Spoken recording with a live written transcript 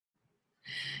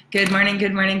Good morning,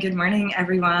 good morning, good morning,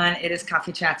 everyone. It is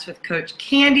Coffee Chats with Coach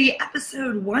Candy,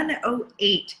 episode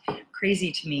 108. Crazy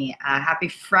to me. Happy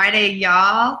Friday,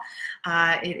 y'all.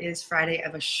 It is Friday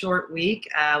of a short week,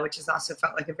 which has also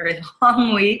felt like a very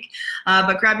long week.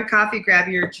 But grab your coffee, grab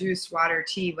your juice, water,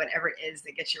 tea, whatever it is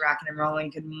that gets you rocking and rolling.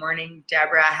 Good morning,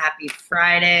 Deborah. Happy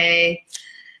Friday.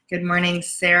 Good morning,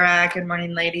 Sarah. Good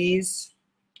morning, ladies.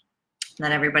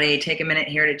 Let everybody take a minute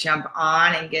here to jump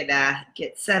on and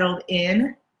get settled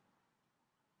in.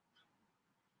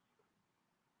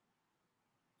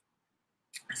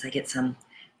 As I get some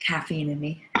caffeine in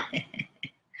me.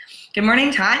 Good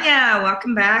morning, Tanya.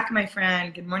 Welcome back, my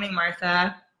friend. Good morning,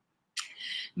 Martha.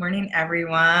 Good morning,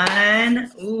 everyone.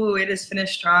 Ooh, it is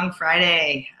Finish Strong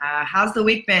Friday. How's the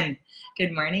week been?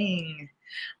 Good morning.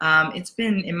 It's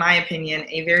been, in my opinion,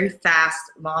 a very fast,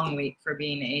 long week for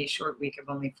being a short week of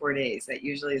only 4 days. That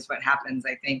usually is what happens,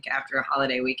 I think, after a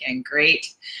holiday weekend.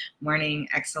 Great morning,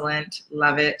 excellent,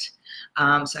 love it.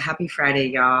 So happy Friday,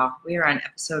 y'all. We are on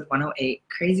episode 108.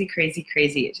 Crazy, crazy,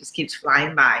 crazy. It just keeps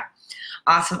flying by.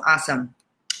 Awesome, awesome.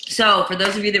 So for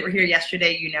those of you that were here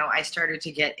yesterday, you know I started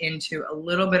to get into a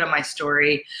little bit of my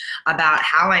story about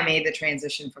how I made the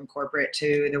transition from corporate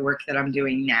to the work that I'm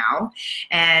doing now.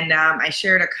 And I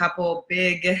shared a couple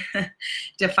big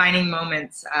defining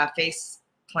moments, face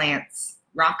plants,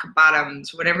 rock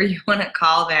bottoms, whatever you want to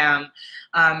call them,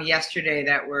 yesterday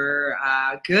that were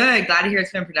good. Glad to hear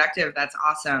it's been productive. That's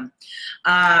awesome.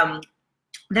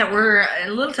 That were a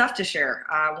little tough to share.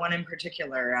 One in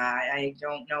particular, I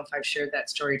don't know if I've shared that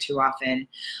story too often.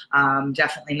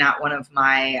 Definitely not one of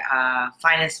my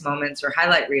finest moments or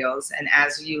highlight reels. And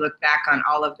as you look back on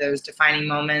all of those defining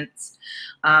moments,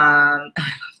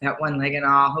 that one leg and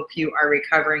all, hope you are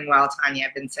recovering well, Tanya.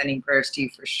 I've been sending prayers to you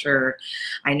for sure.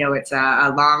 I know it's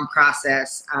a long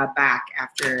process back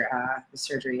after the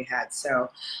surgery you had. So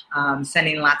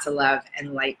sending lots of love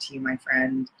and light to you, my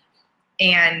friend.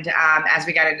 And as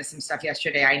we got into some stuff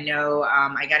yesterday, I know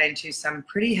I got into some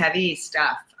pretty heavy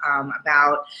stuff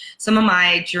about some of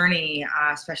my journey,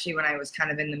 especially when I was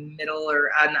kind of in the middle or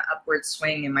on the upward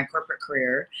swing in my corporate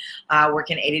career,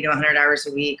 working 80 to 100 hours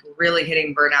a week, really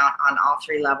hitting burnout on all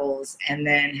three levels, and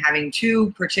then having two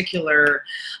particular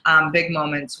big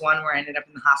moments, one where I ended up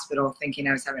in the hospital thinking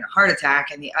I was having a heart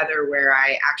attack, and the other where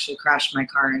I actually crashed my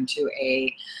car into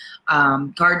a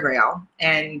guardrail.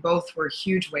 And both were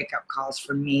huge wake-up calls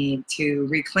for me to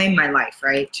reclaim my life,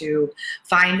 right? To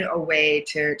find a way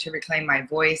to reclaim my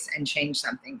voice and change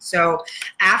something. So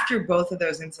after both of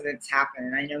those incidents happened,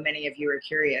 and I know many of you are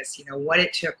curious, you know, what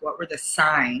it took, what were the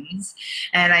signs?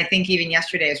 And I think even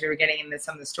yesterday, as we were getting into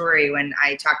some of the story, when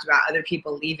I talked about other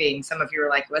people leaving, some of you were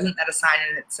like, wasn't that a sign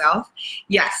in itself?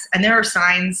 Yes. And there are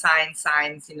signs,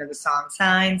 you know, the song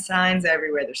signs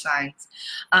everywhere. There's signs.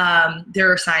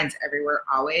 There are signs everywhere,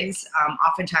 always.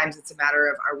 Oftentimes it's a matter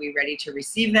of, are we ready to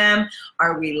receive them?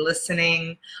 Are we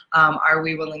listening? Are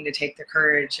we willing to take the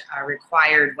courage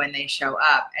required when they show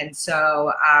up? And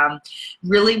so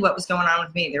really what was going on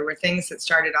with me, there were things that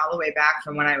started all the way back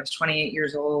from when I was 28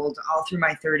 years old, all through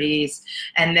my 30s,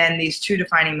 and then these two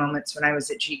defining moments when I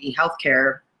was at GE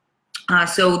Healthcare.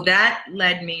 So that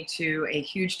led me to a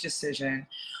huge decision,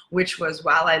 which was,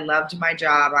 while I loved my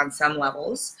job on some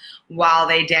levels, while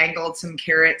they dangled some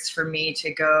carrots for me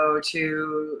to go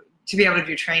to be able to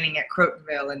do training at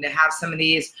Crotonville and to have some of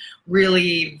these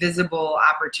really visible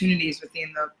opportunities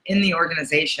in the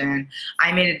organization,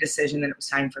 I made a decision that it was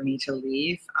time for me to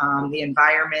leave. The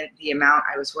environment, the amount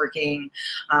I was working,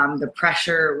 the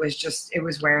pressure was just, it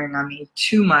was wearing on me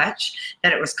too much,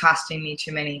 that it was costing me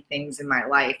too many things in my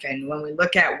life. And when we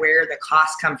look at where the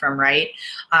costs come from, right,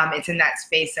 it's in that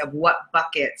space of what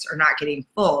buckets are not getting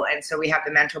full. And so we have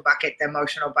the mental bucket, the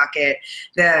emotional bucket,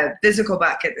 the physical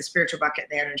bucket, the spiritual bucket,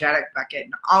 the energetic bucket,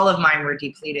 and all of mine were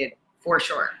depleted for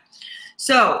sure.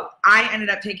 So I ended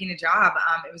up taking a job.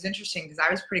 It was interesting because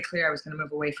I was pretty clear I was going to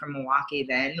move away from Milwaukee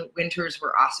then. Winters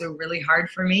were also really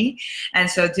hard for me. And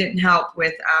so it didn't help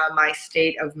with my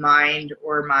state of mind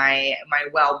or my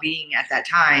well-being at that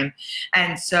time.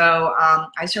 And so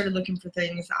I started looking for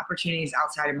things, opportunities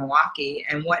outside of Milwaukee.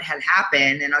 And what had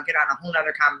happened, and I'll get on a whole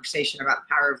other conversation about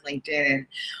the power of LinkedIn and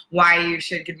why you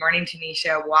should, good morning,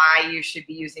 Tanisha, why you should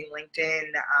be using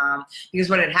LinkedIn. Because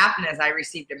what had happened is I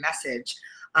received a message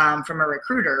from a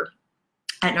recruiter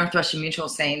at Northwestern Mutual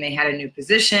saying they had a new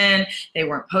position, they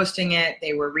weren't posting it,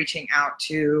 they were reaching out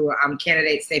to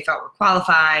candidates they felt were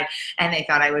qualified, and they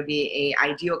thought I would be an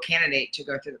ideal candidate to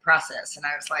go through the process. And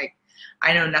I was like,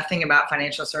 I know nothing about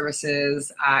financial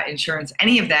services, insurance,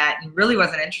 any of that, and really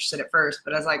wasn't interested at first,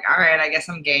 but I was like, all right, I guess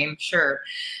I'm game, sure.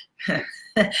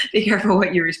 Be careful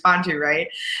what you respond to, right?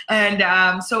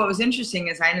 And so what was interesting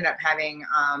is I ended up having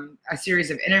a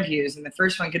series of interviews. And the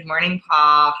first one, good morning,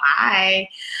 Paul. Hi.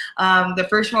 The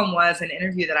first one was an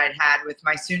interview that I'd had with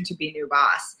my soon-to-be new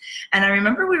boss. And I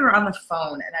remember we were on the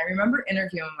phone, and I remember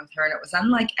interviewing with her, and it was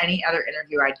unlike any other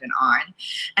interview I'd been on.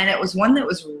 And it was one that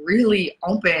was really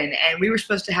open, and we were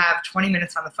supposed to have 20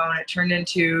 minutes on the phone. It turned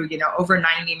into, you know, over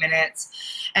 90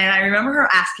 minutes. And I remember her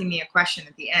asking me a question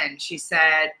at the end. She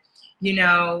said, you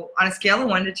know, on a scale of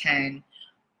 1 to 10,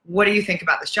 what do you think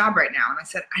about this job right now? And I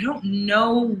said, I don't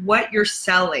know what you're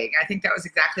selling. I think that was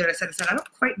exactly what I said. I said, I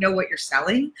don't quite know what you're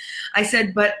selling. I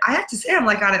said, but I have to say I'm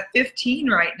like out of 15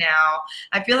 right now.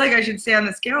 I feel like I should stay on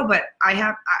the scale, but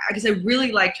because I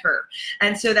really liked her.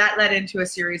 And so that led into a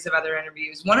series of other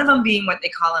interviews. One of them being what they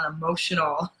call an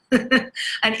emotional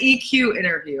an EQ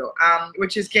interview,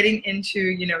 which is getting into,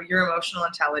 you know, your emotional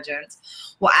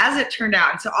intelligence. Well, as it turned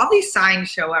out, and so all these signs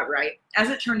show up, right? As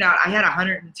it turned out, I had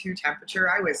 102 temperature.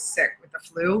 I was sick with the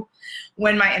flu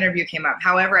when my interview came up.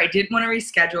 However, I didn't want to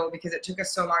reschedule because it took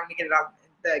us so long to get it on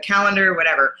the calendar or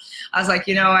whatever. I was like,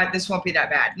 you know what, this won't be that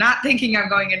bad. Not thinking I'm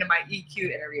going into my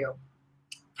EQ interview.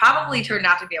 Probably turned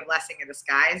out to be a blessing in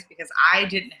disguise because I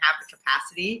didn't have the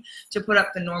capacity to put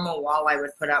up the normal wall I would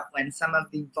put up when some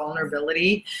of the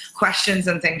vulnerability questions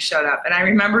and things showed up. And I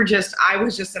remember I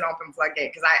was just an open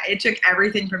floodgate because it took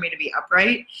everything for me to be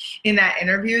upright in that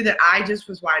interview that I just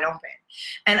was wide open.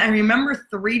 And I remember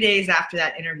 3 days after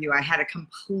that interview, I had a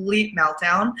complete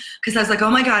meltdown because I was like, oh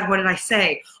my God, what did I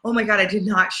say? Oh my God, I did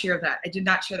not share that. I did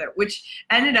not share that, which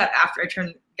ended up after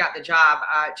I got the job,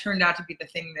 turned out to be the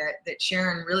thing that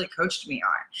Sharon really coached me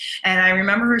on. And I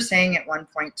remember her saying at one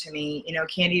point to me, you know,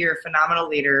 Candy, you're a phenomenal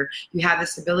leader. You have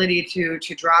this ability to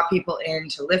draw people in,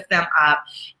 to lift them up,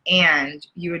 and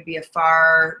you would be a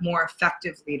far more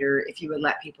effective leader if you would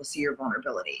let people see your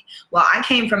vulnerability. Well, I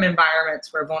came from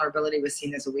environments where vulnerability was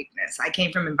seen as a weakness. I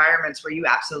came from environments where you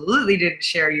absolutely didn't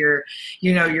share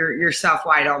yourself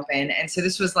wide open. And so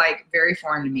this was like very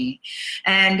foreign to me.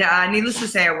 And needless to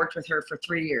say, I worked with her for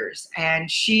 3 years, and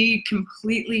she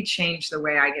completely changed the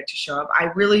way I get to show up. I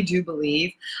really do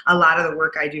believe a lot of the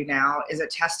work I do now is a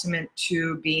testament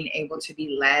to being able to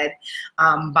be led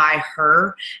by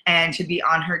her and to be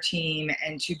on her team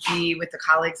and to be with the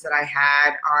colleagues that I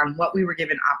had on what we were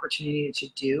given opportunity to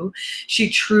do. She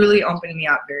truly opened me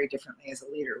up very differently as a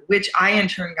leader, which I in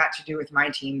turn got to do with my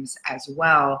teams as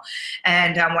well.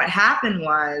 And what happened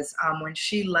was when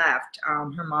she left,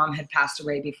 her mom had passed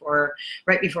away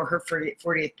right before her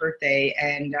 40th birthday,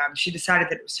 and she decided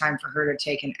that it was time for her to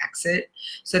take an exit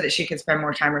so that she could spend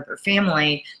more time with her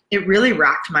family. It really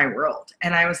rocked my world.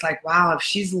 And I was like, wow, if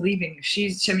she's leaving, she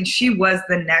was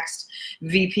the next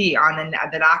VP on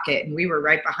the docket, and we were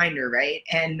right behind her, right?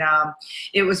 And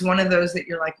it was one of those that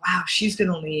you're like, wow, she's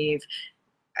going to leave.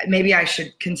 Maybe I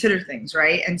should consider things,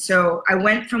 right? And so I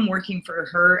went from working for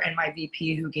her and my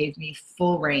VP, who gave me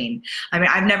full reign. I mean,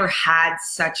 I've never had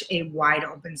such a wide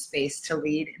open space to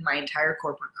lead in my entire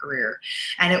corporate career.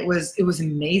 And it was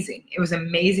amazing. It was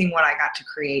amazing what I got to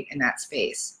create in that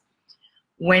space.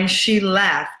 When she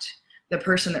left, the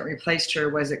person that replaced her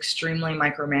was extremely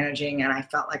micromanaging, and I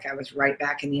felt like I was right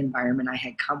back in the environment I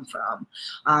had come from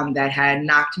that had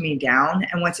knocked me down.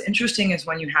 And what's interesting is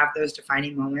when you have those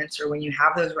defining moments, or when you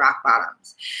have those rock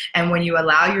bottoms, and when you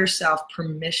allow yourself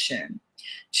permission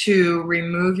to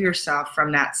remove yourself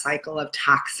from that cycle of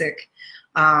toxic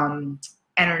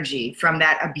energy, from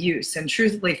that abuse. And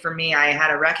truthfully, for me, I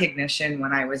had a recognition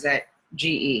when I was at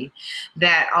GE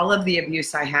that all of the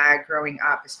abuse I had growing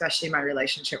up, especially my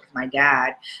relationship with my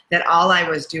dad, that all I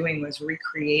was doing was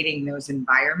recreating those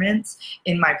environments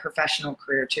in my professional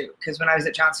career too. Because when I was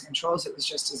at Johnson Controls, it was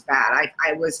just as bad.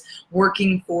 I was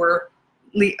working for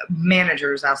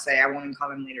managers, I'll say, I won't even call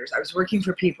them leaders. I was working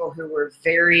for people who were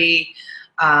very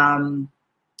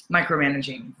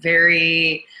micromanaging,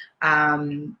 very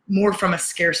more from a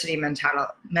scarcity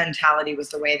mentality was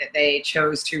the way that they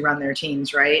chose to run their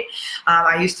teams, right?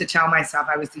 I used to tell myself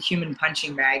I was the human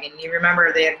punching bag. And you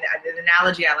remember the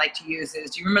analogy I like to use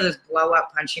is, do you remember those blow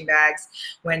up punching bags?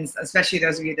 When, especially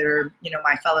those of you that are, you know,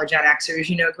 my fellow Gen Xers,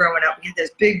 you know, growing up, we had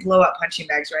those big blow up punching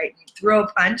bags, right? You'd throw a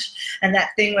punch and that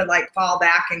thing would like fall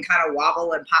back and kind of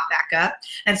wobble and pop back up.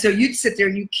 And so you'd sit there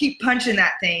and you keep punching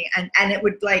that thing, and it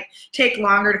would like take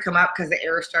longer to come up because the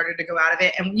air started to go out of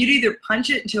it. And you'd either punch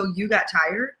it until you got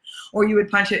tired, or you would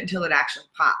punch it until it actually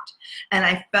popped. And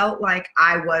I felt like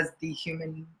I was the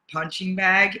human punching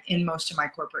bag in most of my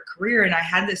corporate career. And I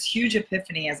had this huge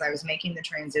epiphany as I was making the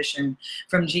transition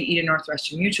from GE to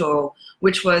Northwestern Mutual,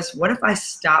 which was, what if I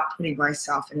stopped putting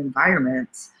myself in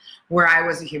environments where I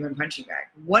was a human punching bag?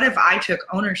 What if I took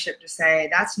ownership to say,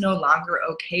 that's no longer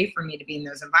okay for me to be in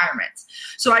those environments?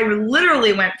 So I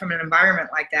literally went from an environment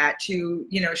like that to,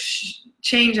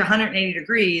 change 180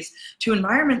 degrees to an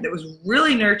environment that was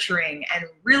really nurturing and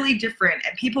really different.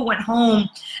 And people went home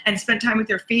and spent time with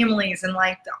their families, and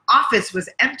like the office was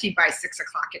empty by 6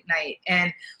 o'clock at night.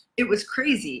 And it was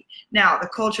crazy. Now the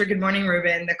culture, good morning,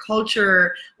 Ruben, the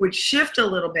culture would shift a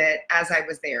little bit as I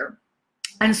was there.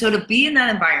 And so to be in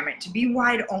that environment, to be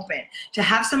wide open, to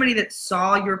have somebody that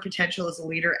saw your potential as a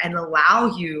leader and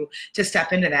allow you to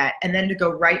step into that, and then to go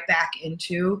right back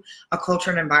into a culture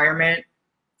and environment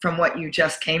from what you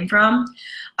just came from,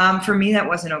 for me, that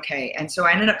wasn't okay. And so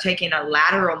I ended up taking a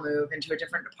lateral move into a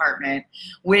different department,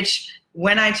 which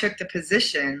when I took the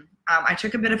position, I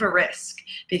took a bit of a risk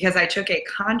because I took a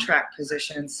contract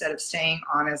position instead of staying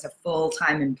on as a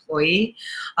full-time employee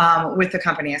with the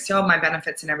company. I still have my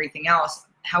benefits and everything else.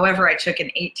 However, I took an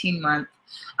 18-month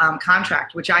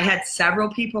contract, which I had several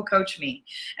people coach me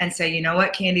and say, you know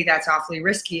what, Candy, that's awfully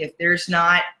risky. If there's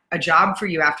not a job for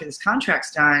you after this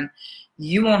contract's done,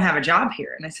 you won't have a job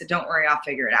here. And I said, don't worry, I'll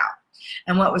figure it out.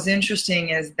 And what was interesting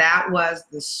is that was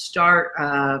the start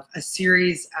of a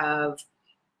series of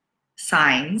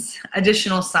signs,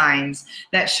 additional signs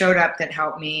that showed up that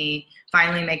helped me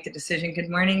finally make the decision. Good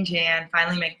morning, Jan.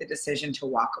 Finally make the decision to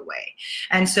walk away.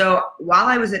 And so while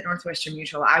I was at Northwestern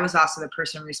Mutual, I was also the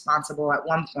person responsible at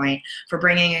one point for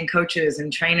bringing in coaches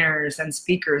and trainers and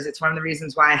speakers. It's one of the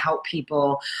reasons why I help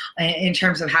people in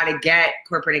terms of how to get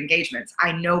corporate engagements.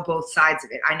 I know both sides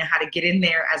of it. I know how to get in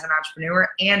there as an entrepreneur,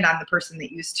 and I'm the person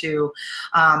that used to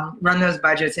run those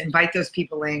budgets, invite those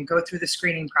people in, go through the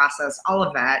screening process, all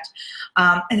of that.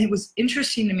 And it was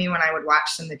interesting to me when I would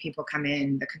watch some of the people come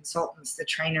in, the consultants, the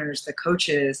trainers, the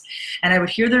coaches, and I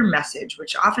would hear their message,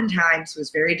 which oftentimes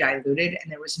was very diluted,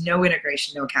 and there was no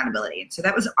integration, no accountability. And so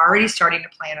that was already starting to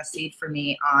plant a seed for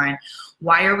me on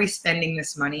why are we spending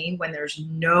this money when there's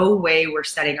no way we're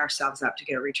setting ourselves up to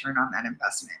get a return on that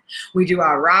investment. We do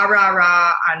a rah, rah,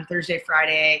 rah on Thursday,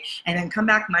 Friday, and then come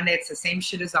back Monday, it's the same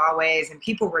shit as always, and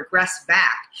people regress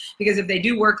back. Because if they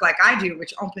do work like I do,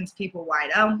 which opens people wide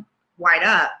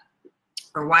up,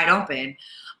 or wide open,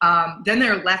 then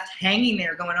they're left hanging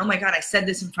there going, oh my God, I said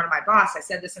this in front of my boss, I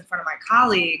said this in front of my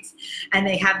colleagues, and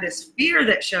they have this fear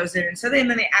that shows it, and so then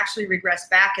they actually regress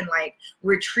back and like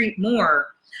retreat more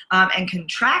and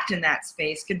contract in that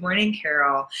space. Good morning,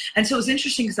 Carol. And so it was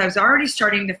interesting because I was already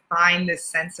starting to find this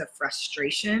sense of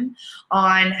frustration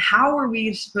on how are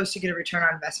we supposed to get a return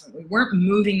on investment. We weren't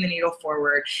moving the needle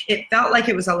forward. It felt like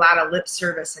it was a lot of lip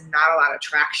service and not a lot of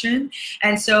traction.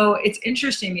 And so it's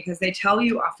interesting because they tell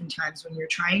you oftentimes when you're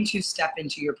trying to step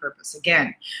into your purpose,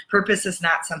 again, purpose is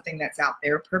not something that's out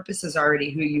there. Purpose is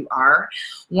already who you are.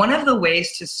 One of the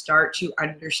ways to start to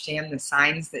understand the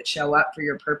signs that show up for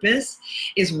your purpose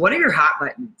is, what are your hot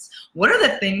buttons? What are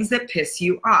the things that piss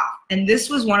you off? And this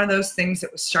was one of those things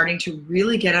that was starting to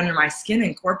really get under my skin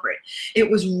in corporate. It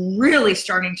was really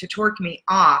starting to torque me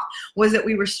off, was that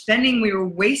we were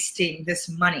wasting this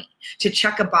money to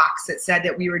check a box that said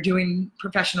that we were doing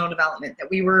professional development, that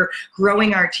we were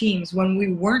growing our teams, when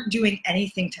we weren't doing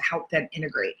anything to help them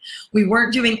integrate. We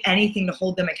weren't doing anything to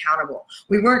hold them accountable.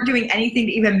 We weren't doing anything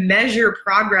to even measure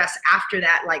progress after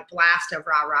that like blast of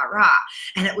rah, rah, rah.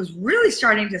 And it was really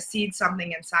starting to seed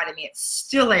something inside of me. It's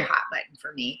still a hot button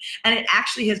for me. And it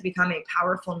actually has become a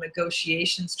powerful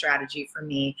negotiation strategy for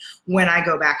me when I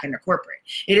go back into corporate.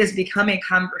 It has become a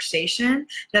conversation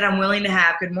that I'm willing to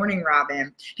have. Good morning,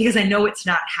 Robin, because I know it's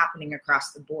not happening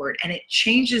across the board, and it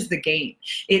changes the game.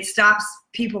 It stops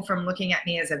people from looking at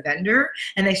me as a vendor,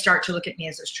 and they start to look at me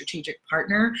as a strategic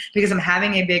partner, because I'm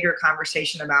having a bigger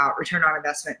conversation about return on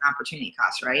investment and opportunity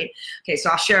costs, right? Okay, so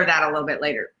I'll share that a little bit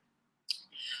later.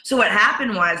 So what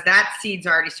happened was that seed's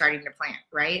already starting to plant,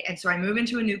 right? And so I move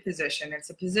into a new position.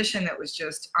 It's a position that was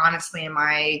just honestly in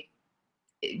my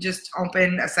just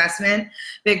open assessment,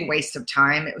 big waste of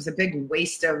time. It was a big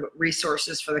waste of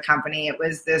resources for the company. It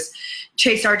was this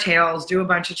chase our tails, do a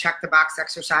bunch of check the box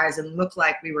exercise, and look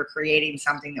like we were creating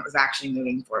something that was actually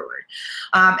moving forward.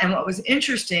 And what was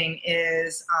interesting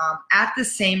is at the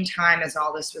same time as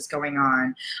all this was going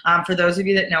on, for those of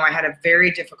you that know, I had a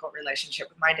very difficult relationship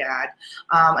with my dad.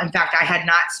 In fact, I had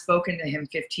not spoken to him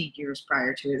 15 years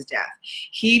prior to his death.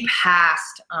 He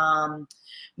passed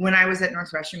when I was at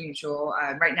Northwestern Mutual.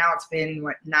 Right now it's been,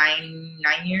 what, nine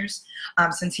years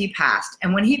since he passed.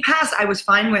 And when he passed, I was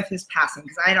fine with his passing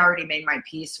because I had already made my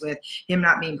peace with him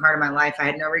not being part of my life. I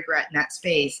had no regret in that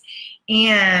space.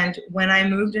 And when I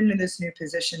moved into this new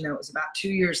position, that was about 2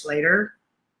 years later,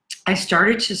 I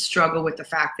started to struggle with the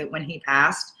fact that when he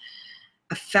passed,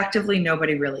 effectively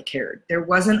nobody really cared. There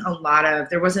wasn't a lot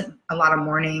of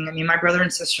mourning. I mean, my brother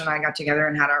and sister and I got together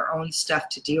and had our own stuff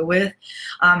to deal with.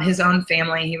 His own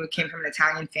family, he came from an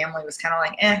Italian family, was kind of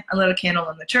like, I lit a candle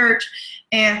in the church,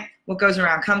 what goes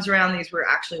around comes around. These were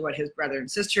actually what his brother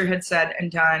and sister had said and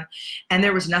done, and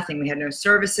there was nothing. We had no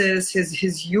services.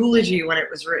 His eulogy, when it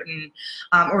was written,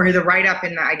 or the write-up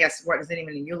in the, I guess, what wasn't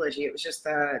even a eulogy, it was just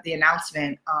the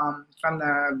announcement from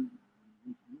the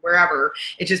wherever.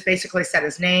 It just basically said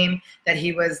his name, that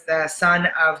he was the son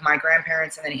of my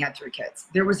grandparents, and then he had 3 kids.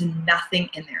 There was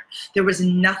nothing in there. There was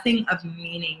nothing of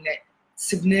meaning that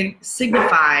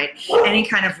signified any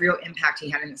kind of real impact he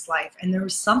had in his life. And there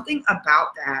was something about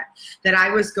that I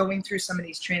was going through some of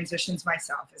these transitions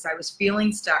myself as I was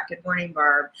feeling stuck. Good morning,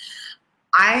 Barb.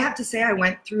 I have to say I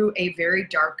went through a very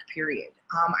dark period.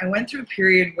 I went through a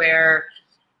period where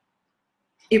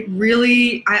it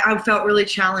really, I felt really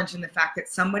challenged in the fact that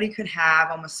somebody could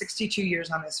have almost 62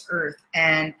 years on this earth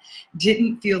and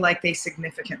didn't feel like they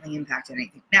significantly impacted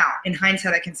anything. Now, in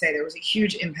hindsight, I can say there was a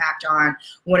huge impact on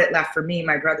what it left for me,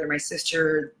 my brother, my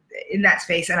sister, in that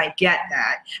space, and I get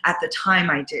that. At the time,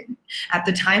 I didn't. At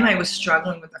the time, I was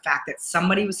struggling with the fact that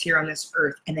somebody was here on this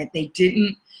earth and that they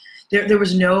didn't, there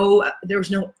was no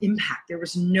impact. There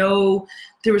was no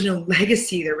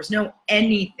legacy. There was no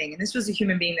anything. And this was a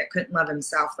human being that couldn't love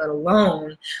himself, let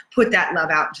alone put that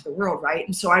love out into the world, right?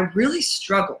 And so I really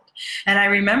struggled. And I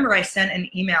remember I sent an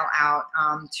email out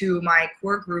to my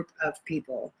core group of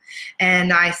people.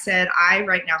 And I said,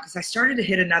 right now, because I started to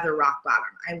hit another rock bottom.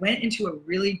 I went into a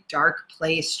really dark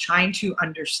place trying to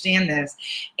understand this.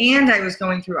 And I was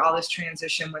going through all this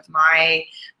transition with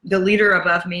the leader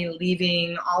above me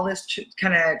leaving, all this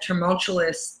kind of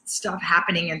tumultuous stuff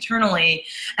happening internally.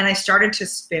 And I started to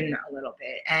spin a little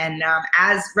bit. And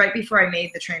right before I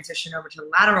made the transition over to the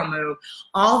lateral move,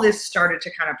 all this started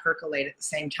to kind of percolate at the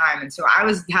same time. And so I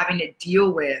was having to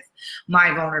deal with my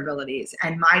vulnerabilities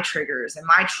and my triggers and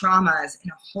my traumas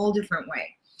in a whole different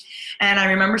way. And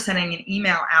I remember sending an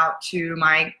email out to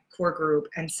my core group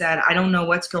and said, I don't know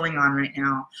what's going on right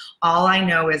now. All I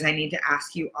know is I need to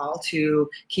ask you all to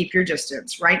keep your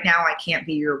distance. Right now, I can't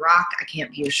be your rock. I can't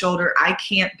be your shoulder. I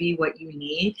can't be what you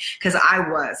need, because I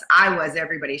was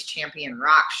everybody's champion,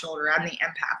 rock, shoulder. I'm the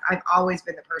empath. I've always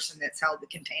been the person that's held the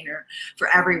container for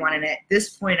everyone. And at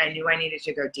this point, I knew I needed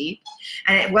to go deep.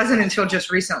 And it wasn't until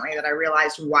just recently that I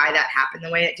realized why that happened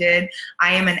the way it did.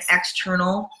 I am an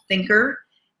external thinker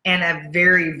and a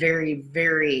very, very,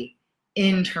 very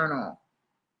internal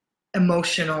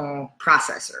emotional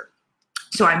processor.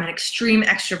 So I'm an extreme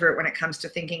extrovert when it comes to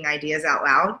thinking ideas out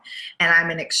loud, and I'm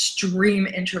an extreme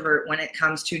introvert when it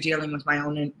comes to dealing with my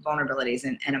own vulnerabilities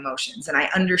and emotions. And I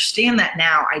understand that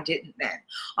now. I didn't then.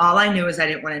 All I knew is I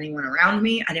didn't want anyone around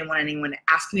me. I didn't want anyone to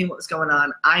ask me what was going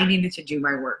on. I needed to do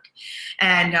my work.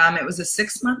 And it was a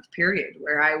 6-month period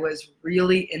where I was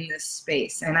really in this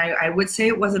space. And I would say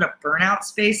it wasn't a burnout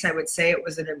space. I would say it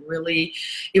was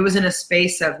in a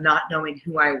space of not knowing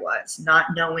who I was, not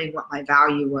knowing what my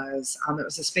value was. It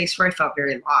was a space where I felt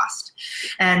very lost.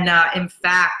 And in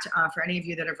fact, for any of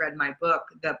you that have read my book,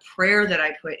 the prayer that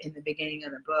I put in the beginning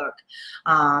of the book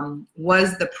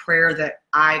was the prayer that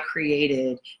I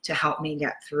created to help me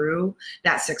get through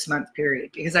that 6-month period.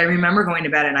 Because I remember going to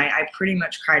bed and I pretty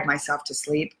much cried myself to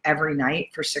sleep every night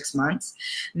for 6 months,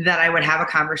 that I would have a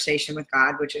conversation with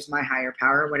God, which is my higher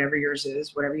power, whatever yours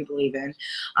is, whatever you believe in.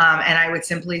 And I would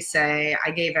simply say, I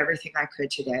gave everything I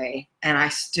could today, and I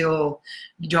still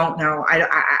don't know.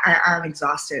 I'm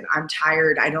exhausted. I'm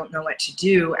tired. I don't know what to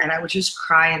do. And I would just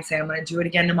cry and say, I'm going to do it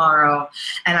again tomorrow.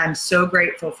 And I'm so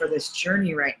grateful for this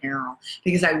journey right now,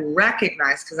 because I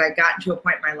recognize, because I got to a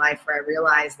point in my life where I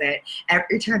realized that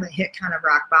every time I hit kind of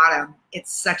rock bottom,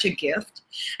 it's such a gift.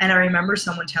 And I remember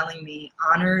someone telling me,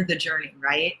 honor the journey,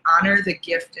 right? Honor the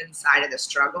gift inside of the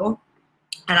struggle.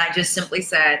 And I just simply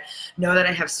said, know that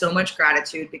I have so much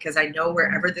gratitude, because I know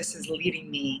wherever this is leading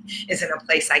me is in a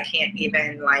place I can't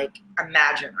even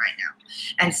imagine right now.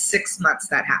 And 6 months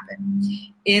that happened.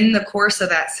 In the course of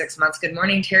that 6 months, good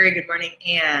morning, Terry, good morning,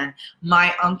 Ann,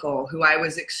 my uncle, who I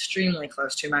was extremely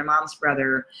close to, my mom's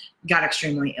brother, got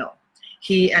extremely ill.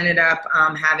 He ended up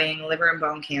having liver and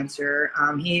bone cancer.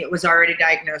 He was already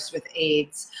diagnosed with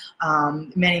AIDS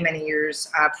many, many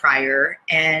years prior,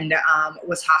 and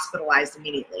was hospitalized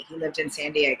immediately. He lived in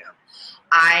San Diego.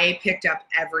 I picked up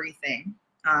everything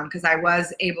because I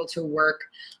was able to work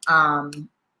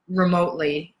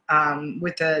remotely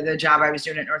with the job I was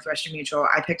doing at Northwestern Mutual,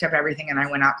 I picked up everything and I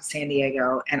went out to San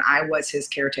Diego, and I was his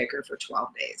caretaker for 12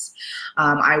 days.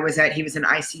 He was in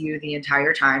ICU the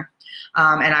entire time.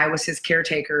 And I was his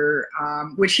caretaker,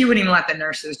 which he wouldn't even let the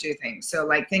nurses do things. So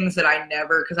like things that I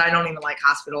never, because I don't even like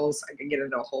hospitals. I could get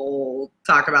into a whole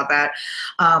talk about that.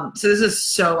 So this is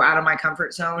so out of my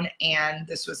comfort zone. And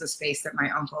this was a space that my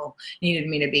uncle needed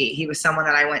me to be. He was someone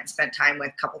that I went and spent time with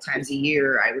a couple times a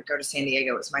year. I would go to San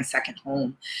Diego. It was my second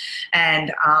home.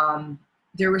 And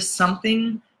there was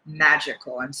something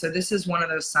magical. And so this is one of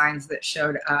those signs that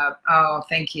showed up. Oh,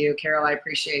 thank you, Carol. I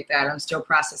appreciate that. I'm still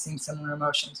processing similar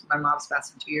emotions. My mom's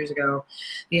passed 2 years ago.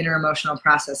 The interemotional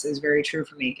process is very true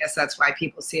for me. I guess that's why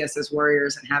people see us as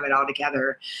warriors and have it all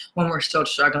together when we're still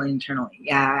struggling internally.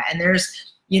 Yeah. And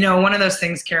there's, one of those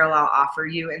things, Carol, I'll offer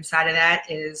you inside of that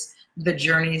is the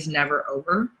journey's never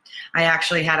over. I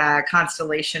actually had a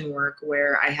constellation work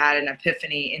where I had an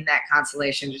epiphany in that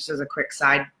constellation, just as a quick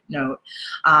side note,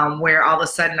 where all of a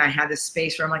sudden I had this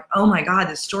space where I'm like, oh my God,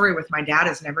 this story with my dad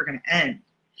is never going to end.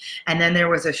 And then there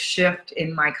was a shift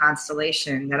in my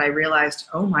constellation that I realized,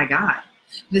 oh my God,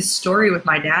 this story with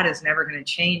my dad is never going to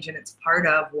change, and it's part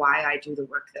of why I do the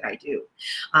work that I do.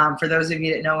 For those of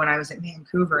you that know, when I was in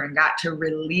Vancouver and got to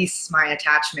release my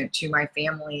attachment to my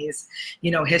family's,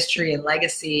 history and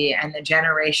legacy and the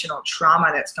generational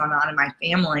trauma that's gone on in my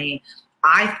family,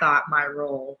 I thought my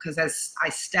role, because as I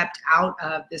stepped out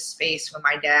of this space when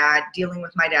my dad, dealing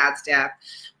with my dad's death,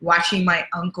 watching my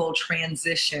uncle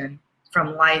transition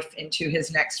from life into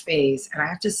his next phase, and I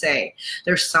have to say,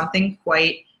 there's something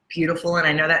quite beautiful, and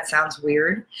I know that sounds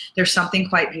weird. There's something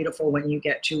quite beautiful when you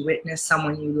get to witness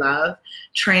someone you love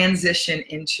transition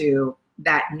into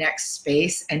that next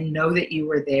space and know that you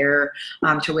were there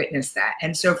to witness that.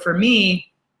 And so for me,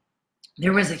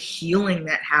 there was a healing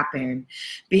that happened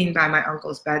being by my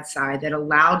uncle's bedside that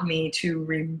allowed me to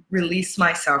release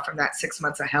myself from that 6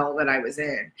 months of hell that I was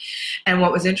in. And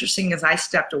what was interesting is I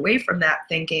stepped away from that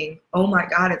thinking, oh my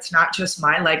God, it's not just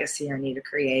my legacy I need to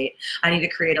create. I need to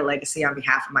create a legacy on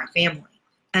behalf of my family.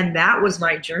 And that was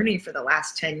my journey for the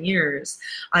last 10 years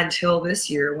until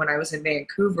this year when I was in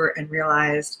Vancouver and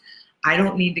realized I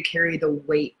don't need to carry the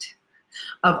weight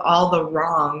of all the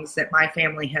wrongs that my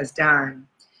family has done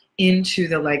into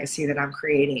the legacy that I'm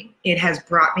creating. It has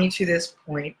brought me to this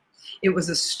point. It was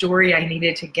a story I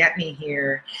needed to get me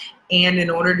here. And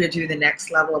in order to do the next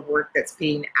level of work that's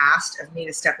being asked of me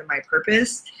to step in my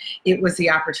purpose, it was the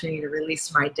opportunity to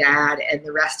release my dad and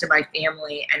the rest of my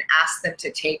family and ask them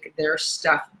to take their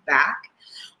stuff back.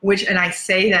 And I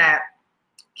say that,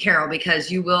 Carol,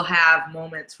 because you will have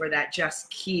moments where that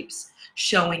just keeps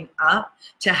showing up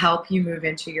to help you move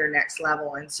into your next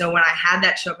level. And so when I had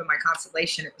that show up in my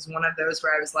constellation, it was one of those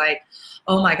where I was like,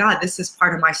 oh my God, this is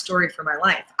part of my story for my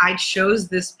life. I chose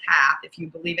this path. If you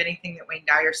believe anything that Wayne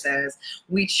Dyer says,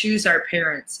 we choose our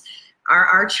parents.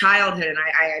 Our childhood, and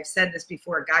I've said this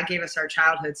before, God gave us our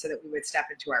childhood so that we would step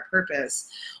into our purpose.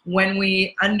 When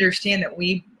we understand that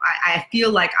I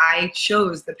feel like I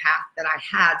chose the path that I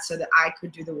had so that I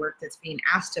could do the work that's being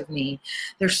asked of me.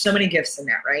 There's so many gifts in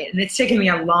that, right? And it's taken me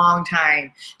a long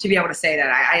time to be able to say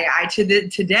that.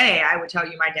 Today, I would tell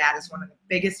you my dad is one of the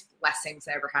biggest blessings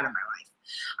I ever had in my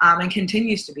life. And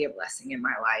continues to be a blessing in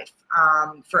my life.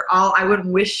 I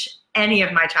wouldn't wish any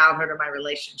of my childhood or my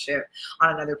relationship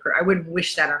on another person. I wouldn't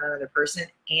wish that on another person,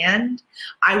 and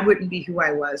I wouldn't be who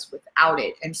I was without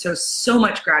it. And so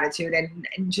much gratitude and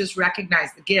just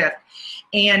recognize the gift.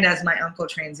 And as my uncle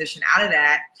transitioned out of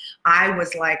that, I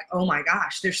was like, oh my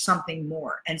gosh, there's something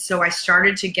more. And so I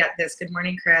started to get this, good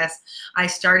morning, Chris. I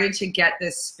started to get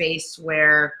this space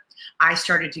where I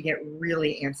started to get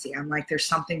really antsy. I'm like, there's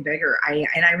something bigger.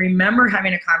 And I remember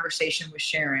having a conversation with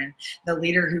Sharon, the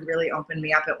leader who really opened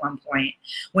me up at one point,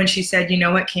 when she said, you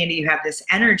know what, Candy, you have this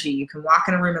energy. You can walk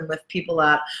in a room and lift people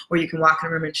up, or you can walk in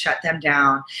a room and shut them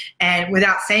down, and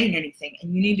without saying anything.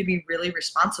 And you need to be really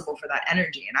responsible for that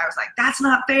energy. And I was like, that's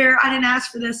not fair. I didn't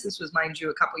ask for this. This was, mind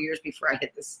you, a couple years before I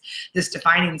hit this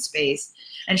defining space.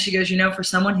 And she goes, for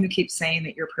someone who keeps saying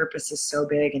that your purpose is so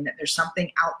big and that there's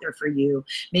something out there for you,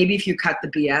 maybe if you cut the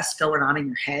BS, fill it on in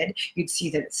your head, you'd see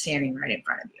that it's standing right in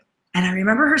front of you. And I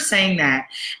remember her saying that,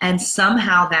 and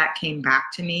somehow that came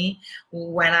back to me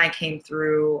when I came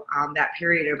through that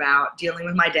period about dealing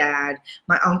with my dad,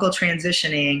 my uncle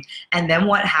transitioning, and then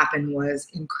what happened was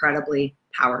incredibly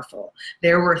powerful.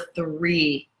 There were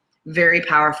 3 very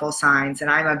powerful signs,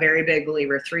 and I'm a very big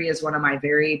believer. 3 is one of my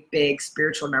very big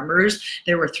spiritual numbers.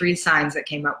 There were 3 signs that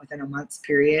came up within a month's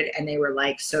period, and they were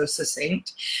like so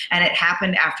succinct. And it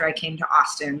happened after I came to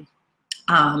Austin.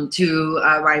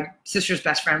 my sister's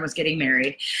best friend was getting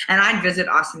married, and I'd visit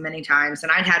Austin many times,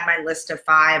 and I'd had my list of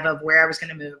 5 of where I was going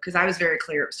to move, because I was very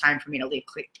clear it was time for me to leave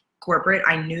corporate.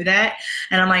 I knew that,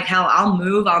 and I'm like, hell, I'll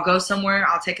move, I'll go somewhere,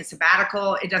 I'll take a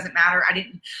sabbatical, it doesn't matter.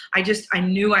 I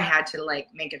knew I had to like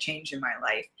make a change in my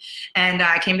life. And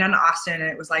I came down to Austin, and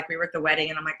it was like we were at the wedding,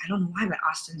 and I'm like, I don't know why, but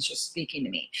Austin's just speaking to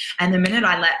me. And the minute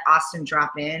I let Austin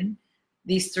drop in,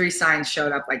 these 3 signs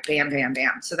showed up like bam, bam,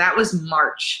 bam. So that was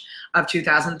March of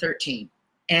 2013.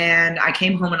 And I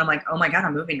came home and I'm like, oh my God,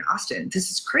 I'm moving to Austin. This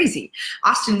is crazy.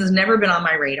 Austin has never been on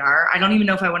my radar. I don't even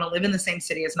know if I want to live in the same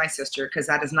city as my sister, because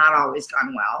that has not always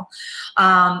gone well.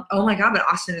 Oh my God, but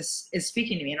Austin is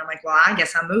speaking to me. And I'm like, well, I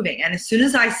guess I'm moving. And as soon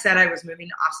as I said I was moving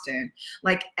to Austin,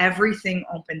 like everything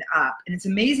opened up. And it's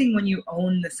amazing when you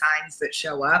own the signs that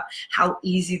show up, how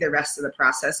easy the rest of the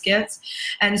process gets.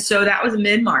 And so that was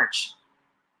mid-March.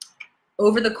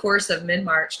 Over the course of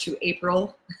mid-March to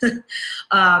April,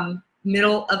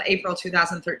 middle of April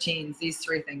 2013, these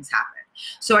 3 things happened.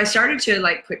 So I started to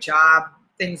like put job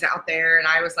things out there, and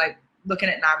I was like looking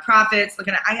at nonprofits,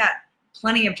 I got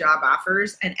plenty of job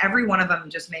offers, and every one of them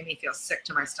just made me feel sick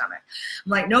to my stomach.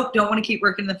 I'm like, nope, don't want to keep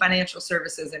working in the financial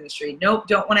services industry. Nope,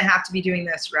 don't want to have to be doing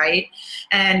this, right?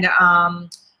 And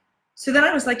so then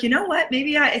I was like, you know what?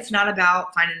 Maybe it's not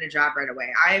about finding a job right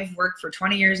away. I've worked for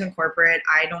 20 years in corporate.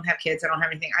 I don't have kids. I don't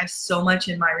have anything. I have so much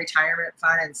in my retirement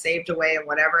fund and saved away and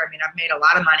whatever. I mean, I've made a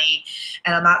lot of money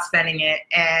and I'm not spending it.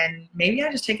 And maybe I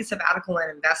just take a sabbatical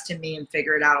and invest in me and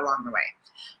figure it out along the way.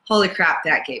 Holy crap,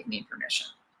 that gave me permission.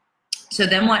 So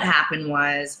then what happened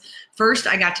was, first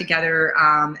I got together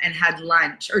and had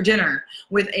lunch or dinner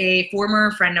with a former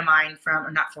friend of mine from,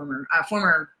 or not former,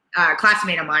 former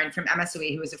classmate of mine from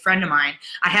MSOE, who was a friend of mine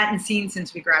I hadn't seen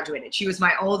since we graduated. She was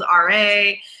my old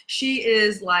RA. She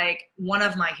is like one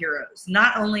of my heroes.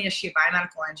 Not only is she a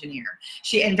biomedical engineer,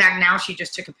 in fact, now she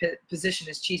just took a position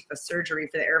as chief of surgery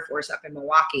for the Air Force up in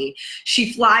Milwaukee.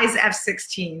 She flies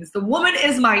F-16s. The woman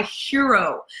is my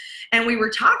hero. And we were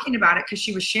talking about it because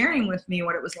she was sharing with me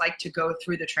what it was like to go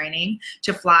through the training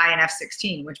to fly an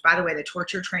F-16, which, by the way, the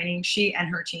torture training she and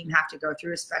her team have to go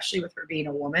through, especially with her being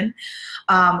a woman,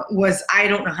 I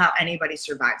don't know how anybody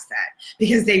survives that,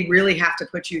 because they really have to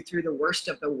put you through the worst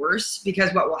of the worst,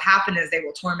 because what will happen is they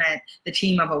will torment the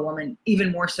team of a woman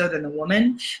even more so than the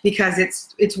woman, because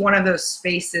it's one of those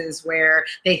spaces where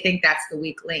they think that's the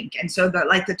weak link. And so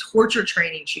the torture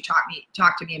training she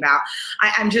talked to me about,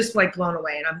 I'm just like blown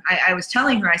away. And I was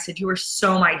telling her, I said, you are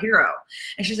so my hero.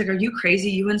 And she's like, are you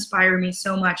crazy? You inspire me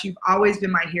so much. You've always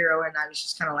been my hero. And I was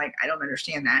just kind of like, I don't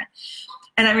understand that.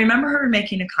 And I remember her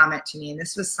making a comment to me, and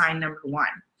this was sign number 1.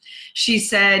 She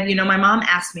said, you know, my mom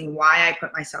asked me why I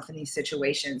put myself in these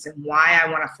situations and why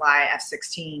I want to fly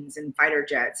F-16s and fighter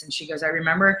jets. And she goes, I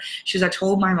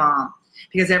told my mom,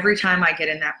 because every time I get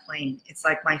in that plane, it's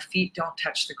like my feet don't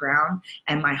touch the ground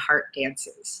and my heart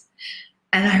dances.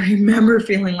 And I remember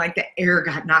feeling like the air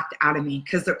got knocked out of me,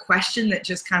 because the question that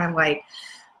just kind of like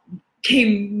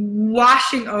came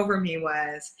washing over me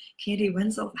was, Candy,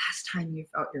 when's the last time you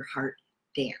felt your heart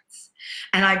dance?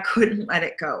 And I couldn't let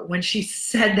it go. When she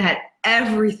said that,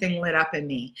 everything lit up in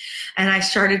me. And I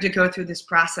started to go through this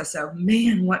process of,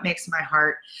 man, what makes my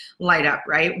heart light up,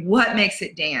 right? What makes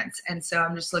it dance? And so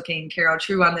I'm just looking, Carol,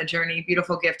 true on the journey,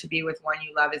 beautiful gift to be with one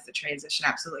you love is the transition.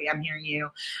 Absolutely. I'm hearing you.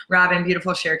 Robin,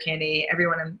 beautiful share, Candy.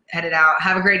 Everyone, I'm headed out.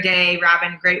 Have a great day,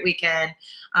 Robin. Great weekend.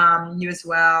 You as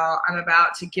well. I'm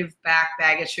about to give back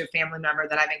baggage to a family member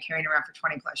that I've been carrying around for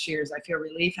 20 plus years. I feel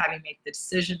relief having made the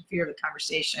decision, fear of the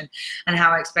conversation, and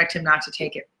how I expect him not to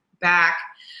take it back.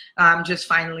 Just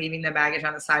fine leaving the baggage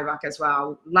on the sidewalk as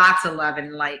well. Lots of love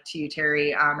and light to you,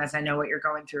 Terry, as I know what you're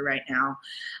going through right now.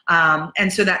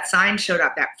 And so that sign showed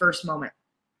up, that first moment.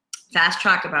 Fast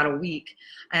track about a week,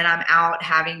 and I'm out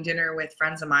having dinner with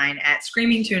friends of mine at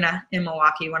Screaming Tuna in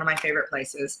Milwaukee, one of my favorite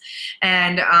places.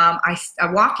 And I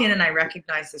walk in and I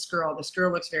recognize this girl. This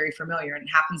girl looks very familiar, and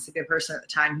it happens to be the person at the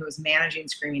time who was managing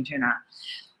Screaming Tuna.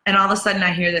 And all of a sudden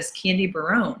I hear this, Candy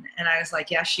Barone. And I was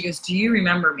like, yeah. She goes, do you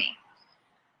remember me?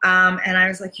 And I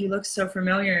was like, you look so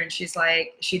familiar. And she's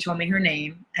like, she told me her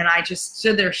name. And I just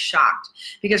stood there shocked.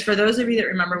 Because for those of you that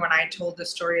remember when I told the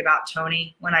story about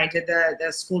Tony, when I did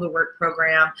the school to work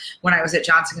program, when I was at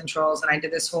Johnson Controls and I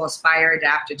did this whole Aspire,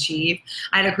 Adapt, Achieve,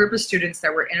 I had a group of students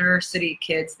that were inner city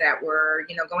kids that were,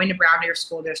 you know, going to Brown Deer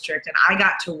School District. And I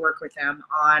got to work with them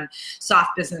on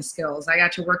soft business skills. I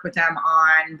got to work with them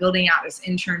on building out this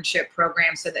internship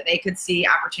program so that they could see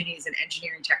opportunities in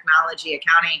engineering, technology,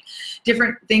 accounting,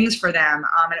 different things for them.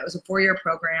 And it was a 4-year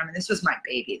program, and this was my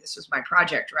baby. This was my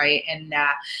project, right? And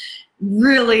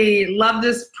really loved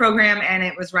this program, and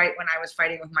it was right when I was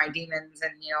fighting with my demons.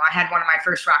 And I had one of my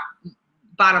first rock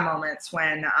bottom moments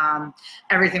when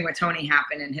everything with Tony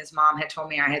happened, and his mom had told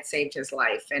me I had saved his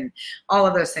life and all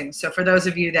of those things. So for those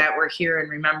of you that were here and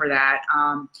remember that,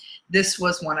 this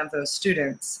was one of those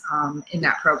students in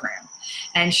that program.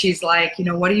 And she's like,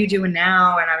 what are you doing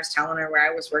now? And I was telling her where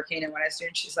I was working and what I was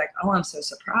doing. She's like, oh, I'm so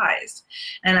surprised.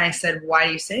 And I said, why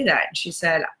do you say that? And she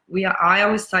said, I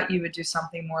always thought you would do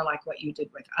something more like what you did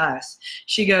with us.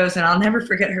 She goes, and I'll never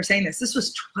forget her saying this. This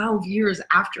was 12 years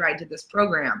after I did this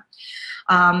program.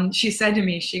 She said to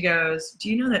me, she goes, do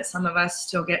you know that some of us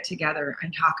still get together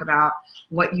and talk about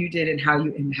what you did and how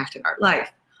you impacted our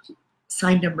life?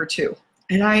 Sign number 2.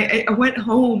 And I went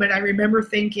home and I remember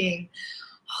thinking,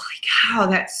 holy cow,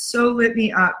 that so lit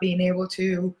me up, being able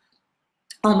to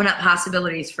open up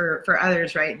possibilities for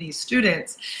others, right? These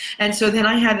students. And so then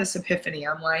I had this epiphany.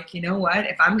 I'm like, you know what?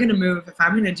 If I'm going to move, if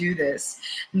I'm going to do this,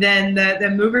 then the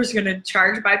mover's going to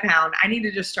charge by pound. I need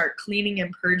to just start cleaning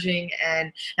and purging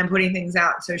and putting things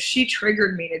out. So she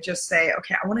triggered me to just say,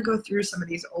 okay, I want to go through some of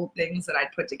these old things that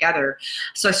I'd put together.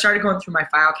 So I started going through my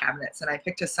file cabinets, and I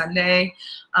picked a Sunday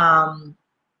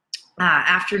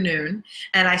afternoon,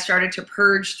 and I started to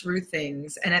purge through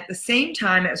things. And at the same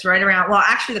time, it was right around, well,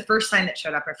 actually the first sign that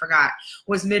showed up, I forgot,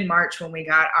 was mid-March when we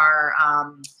got our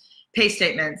pay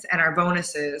statements and our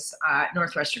bonuses at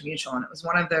Northwestern Mutual. And it was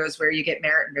one of those where you get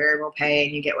merit and variable pay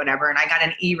and you get whatever. And I got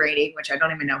an E rating, which I don't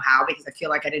even know how, because I feel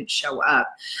like I didn't show up.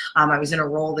 I was in a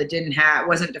role that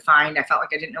wasn't defined. I felt like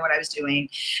I didn't know what I was doing.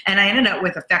 And I ended up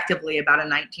with effectively about a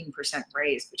 19%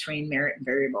 raise between merit and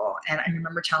variable. And I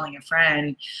remember telling a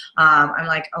friend, I'm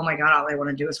like, oh my God, all I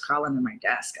want to do is crawl under my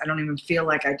desk. I don't even feel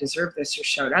like I deserve this or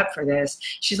showed up for this.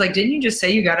 She's like, didn't you just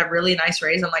say you got a really nice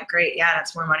raise? I'm like, great, yeah,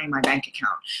 that's more money in my bank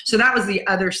account. So that was the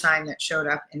other sign that showed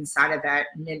up inside of that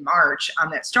mid-March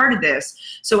that started this.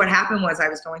 So what happened was I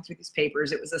was going through these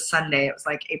papers. It was a Sunday. It was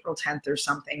like April 10th or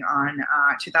something on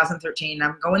 2013.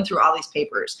 I'm going through all these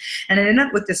papers, and I ended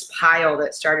up with this pile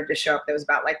that started to show up that was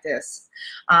about like this.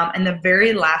 And the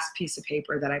very last piece of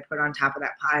paper that I put on top of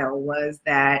that pile was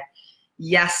that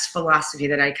yes philosophy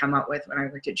that I'd come up with when I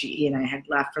worked at GE and I had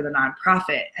left for the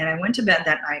nonprofit. And I went to bed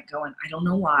that night going, I don't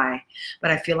know why,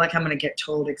 but I feel like I'm going to get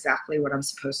told exactly what I'm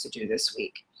supposed to do this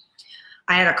week.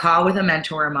 I had a call with a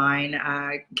mentor of mine,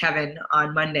 Kevin,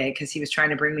 on Monday, because he was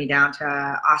trying to bring me down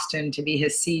to Austin to be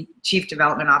his chief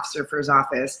development officer for his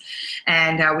office.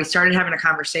 And we started having a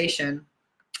conversation.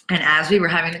 And as we were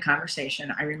having the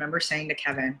conversation, I remember saying to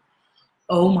Kevin,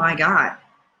 oh my God.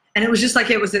 And it was just like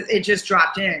it just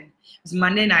dropped in. It was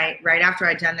Monday night, right after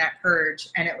I'd done that purge,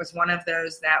 and it was one of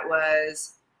those that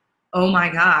was, oh my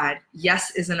God,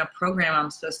 yes isn't a program I'm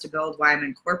supposed to build while I'm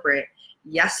in corporate.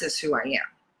 Yes is who I am.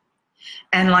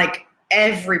 And like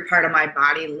every part of my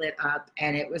body lit up,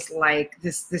 and it was like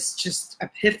this just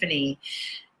epiphany.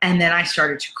 And then I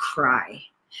started to cry.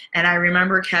 And I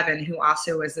remember Kevin, who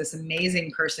also was this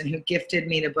amazing person who gifted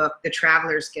me the book, The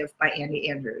Traveler's Gift by Andy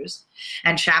Andrews.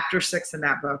 And chapter 6 in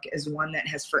that book is one that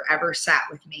has forever sat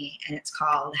with me, and it's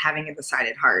called Having a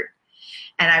Decided Heart.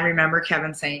 And I remember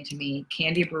Kevin saying to me,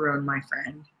 Candy Barone, my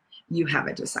friend, you have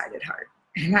a decided heart.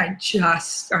 And I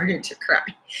just started to cry.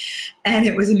 And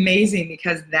it was amazing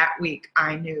because that week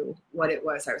I knew what it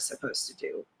was I was supposed to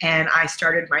do. And I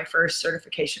started my first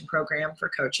certification program for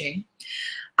coaching.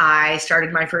 I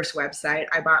started my first website.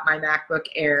 I bought my MacBook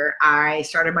Air. I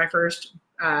started my first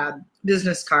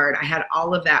business card. I had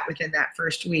all of that within that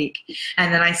first week.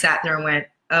 And then I sat there and went,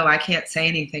 oh, I can't say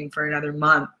anything for another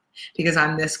month because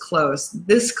I'm this close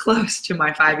to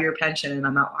my 5-year pension, and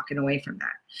I'm not walking away from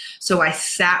that. So I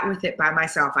sat with it by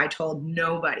myself. I told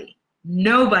nobody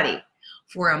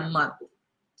for a month.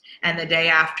 And the day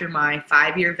after my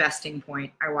 5-year vesting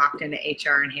point, I walked into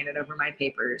HR and handed over my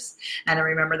papers. And I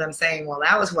remember them saying, well,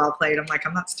 that was well played. I'm like,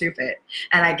 I'm not stupid.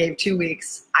 And I gave 2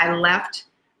 weeks. I left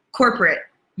corporate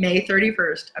May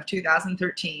 31st of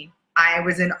 2013. I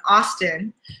was in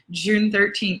Austin June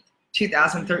 13th,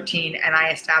 2013, and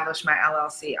I established my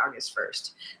LLC August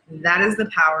 1st. That is the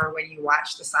power when you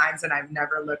watch the signs, and I've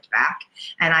never looked back.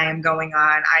 And I am going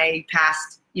on, I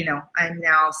passed, I'm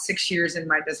now 6 years in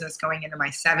my business, going into my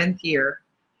 7th year.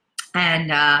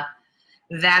 And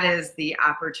that is the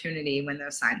opportunity when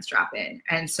those signs drop in.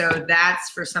 And so that's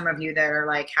for some of you that are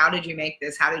like, how did you make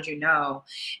this? How did you know?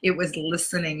 It was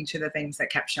listening to the things that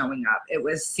kept showing up. It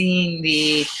was seeing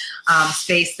the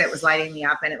space that was lighting me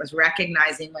up, and it was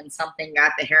recognizing when something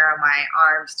got the hair on my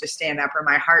arms to stand up or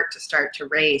my heart to start to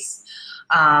race.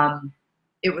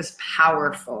 It was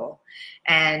powerful.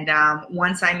 And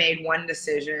once I made one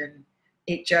decision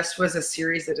it just was a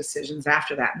series of decisions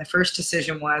after that. And the first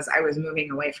decision was I was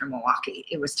moving away from Milwaukee.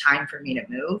 It was time for me to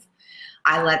move.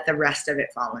 I let the rest of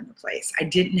it fall into place. I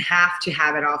didn't have to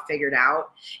have it all figured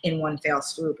out in one fell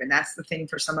swoop. And that's the thing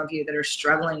for some of you that are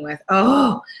struggling with,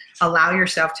 allow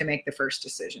yourself to make the first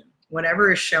decision.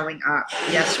 Whatever is showing up,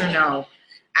 yes or no,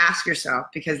 ask yourself,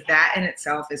 because that in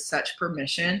itself is such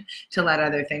permission to let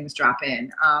other things drop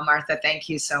in. Martha, thank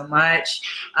you so much.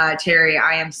 Terry,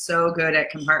 I am so good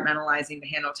at compartmentalizing to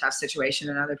handle tough situation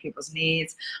and other people's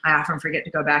needs. I often forget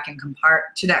to go back and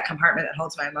to that compartment that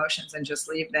holds my emotions and just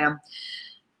leave them.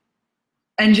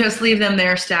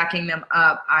 There, stacking them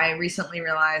up. I recently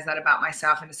realized that about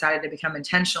myself and decided to become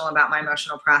intentional about my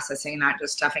emotional processing, not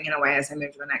just stuffing it away as I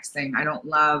move to the next thing. I don't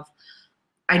love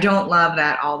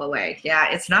that all the way.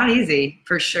 Yeah, it's not easy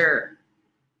for sure.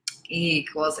 E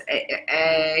equals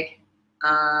egg.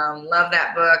 Love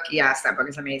that book. Yes, that book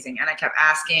is amazing. And I kept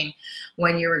asking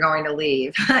when you were going to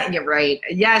leave. You're right.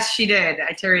 Yes, she did.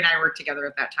 Terry and I worked together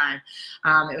at that time.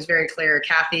 It was very clear.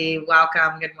 Kathy,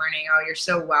 welcome. Good morning. Oh, you're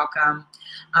so welcome.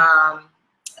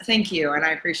 Thank you. And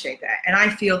I appreciate that. And I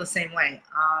feel the same way.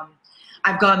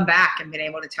 I've gone back and been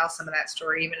able to tell some of that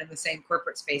story even in the same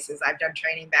corporate spaces. I've done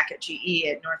training back at GE,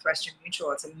 at Northwestern Mutual.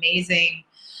 It's amazing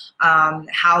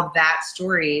how that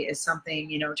story is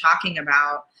something, talking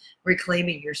about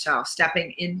reclaiming yourself,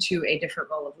 stepping into a different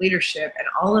role of leadership. And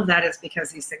all of that is because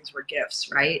these things were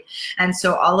gifts, right? And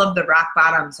so all of the rock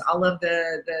bottoms, all of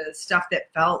the stuff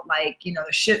that felt like, the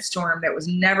shitstorm that was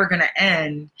never going to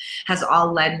end has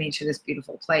all led me to this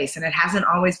beautiful place. And it hasn't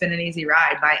always been an easy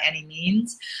ride by any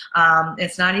means.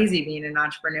 It's not easy being an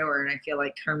entrepreneur. And I feel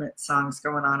like Kermit's song's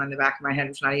going on in the back of my head.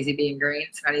 It's not easy being green.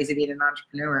 It's not easy being an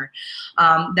entrepreneur.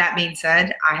 That being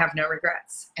said, I have no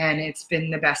regrets. And it's been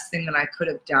the best thing that I could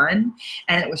have done.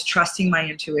 And it was trusting my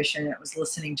intuition. It was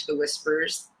listening to the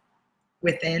whispers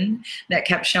within that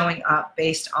kept showing up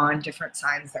based on different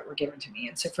signs that were given to me.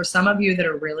 And so for some of you that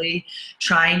are really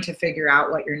trying to figure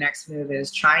out what your next move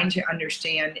is, trying to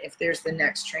understand if there's the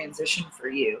next transition for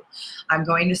you, I'm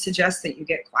going to suggest that you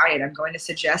get quiet. I'm going to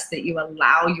suggest that you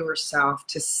allow yourself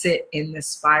to sit in the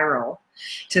spiral,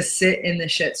 to sit in the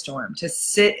shitstorm, to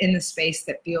sit in the space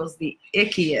that feels the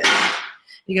ickiest.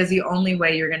 Because the only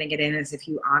way you're going to get in is if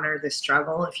you honor the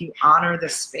struggle, if you honor the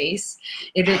space.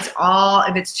 If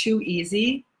it's too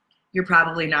easy, you're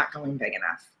probably not going big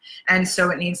enough. And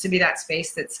so it needs to be that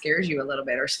space that scares you a little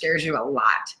bit or scares you a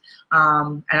lot.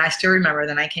 And I still remember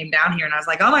then I came down here and I was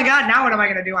like, oh my God, now what am I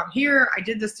going to do? I'm here. I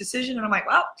did this decision. And I'm like,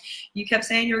 well, you kept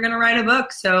saying you were going to write a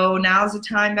book. So now's the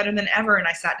time better than ever. And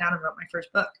I sat down and wrote my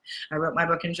first book. I wrote my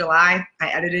book in July. I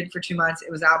edited for 2 months.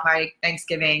 It was out by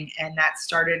Thanksgiving. And that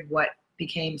started what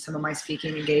became some of my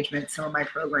speaking engagements, some of my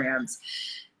programs,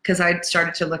 because I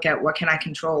started to look at what can I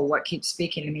control, what keeps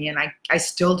speaking to me. And I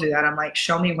still do that. I'm like,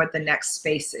 show me what the next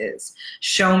space is.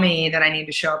 Show me that I need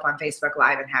to show up on Facebook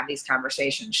Live and have these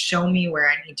conversations. Show me where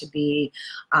I need to be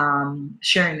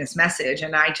sharing this message.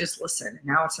 And I just listen.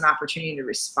 Now it's an opportunity to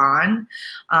respond,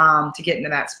 to get into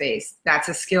that space. That's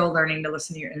a skill, learning to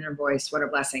listen to your inner voice. What a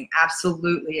blessing.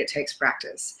 Absolutely, it takes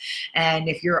practice. And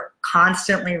if you're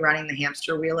constantly running the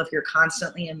hamster wheel, if you're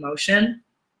constantly in motion,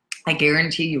 I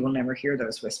guarantee you will never hear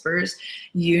those whispers.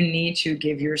 You need to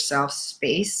give yourself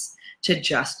space to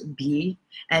just be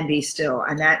and be still.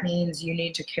 And that means you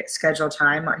need to schedule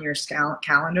time on your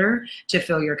calendar to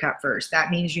fill your cup first. That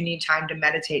means you need time to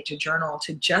meditate, to journal,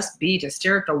 to just be, to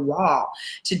stare at the wall,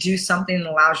 to do something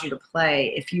that allows you to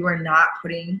play. If you are not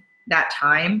putting that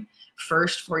time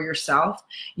first for yourself,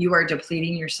 you are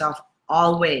depleting yourself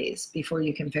always before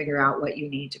you can figure out what you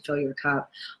need to fill your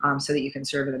cup so that you can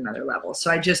serve at another level.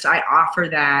 So I offer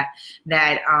that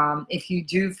if you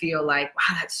do feel like,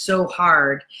 wow, that's so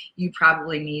hard, you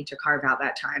probably need to carve out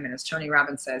that time. And as Tony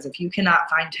Robbins says, if you cannot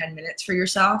find 10 minutes for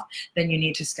yourself, then you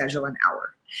need to schedule an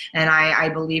hour. And I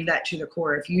believe that to the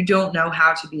core. If you don't know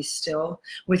how to be still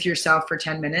with yourself for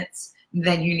 10 minutes,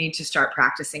 then you need to start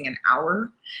practicing an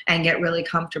hour and get really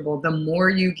comfortable. The more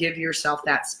you give yourself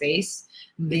that space,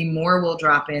 the more will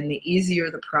drop in, the easier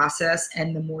the process,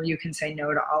 and the more you can say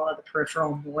no to all of the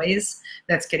peripheral noise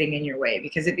that's getting in your way.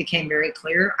 Because it became very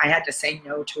clear I had to say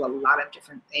no to a lot of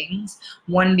different things.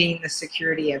 One being the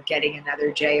security of getting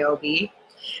another job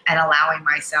and allowing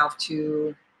myself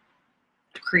to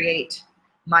create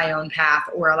my own path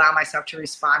or allow myself to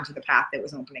respond to the path that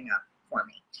was opening up for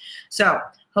me. So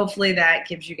hopefully that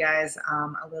gives you guys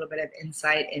a little bit of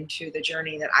insight into the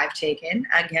journey that I've taken.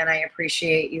 Again, I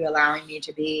appreciate you allowing me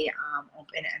to be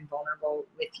open and vulnerable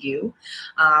with you.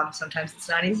 Sometimes it's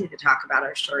not easy to talk about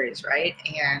our stories, right?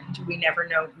 And we never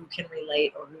know who can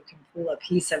relate or who can pull a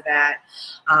piece of that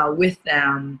with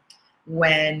them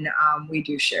when we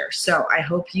do share. So I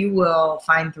hope you will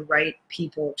find the right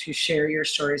people to share your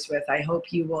stories with. I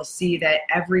hope you will see that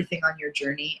everything on your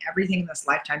journey, everything in this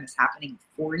lifetime is happening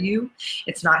for you.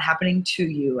 It's not happening to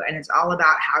you. And it's all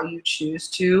about how you choose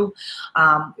to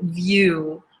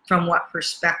view from what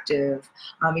perspective,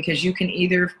 because you can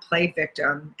either play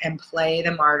victim and play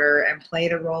the martyr and play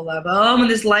the role of, oh, in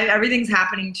this life, everything's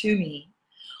happening to me.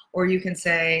 Or you can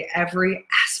say every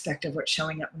aspect of what's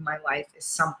showing up in my life is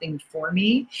something for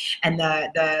me. And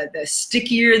the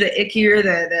stickier, the ickier,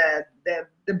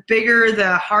 the bigger,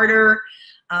 the harder,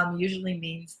 usually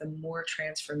means the more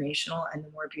transformational and the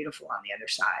more beautiful on the other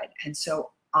side. And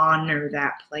so honor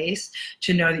that place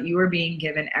to know that you are being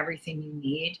given everything you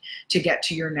need to get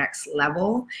to your next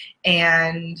level.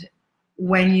 And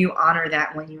when you honor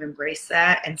that, when you embrace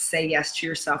that and say yes to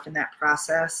yourself in that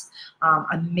process,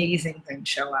 amazing things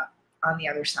show up on the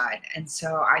other side. And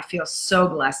so I feel so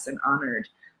blessed and honored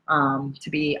to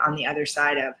be on the other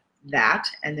side of that.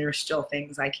 And there are still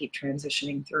things I keep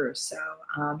transitioning through. So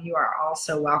you are all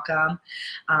so welcome.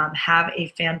 Have a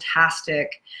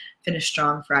fantastic Finish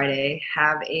Strong Friday.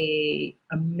 Have a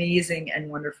amazing and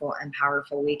wonderful and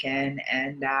powerful weekend.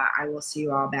 And I will see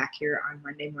you all back here on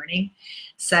Monday morning,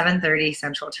 7:30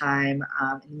 Central Time.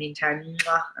 In the meantime,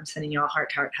 I'm sending you all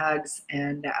heart hugs,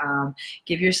 and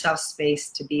give yourself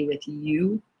space to be with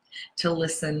you, to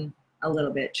listen a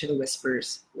little bit to the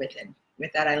whispers within.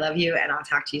 With that, I love you, and I'll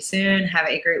talk to you soon. Have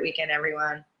a great weekend,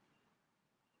 everyone.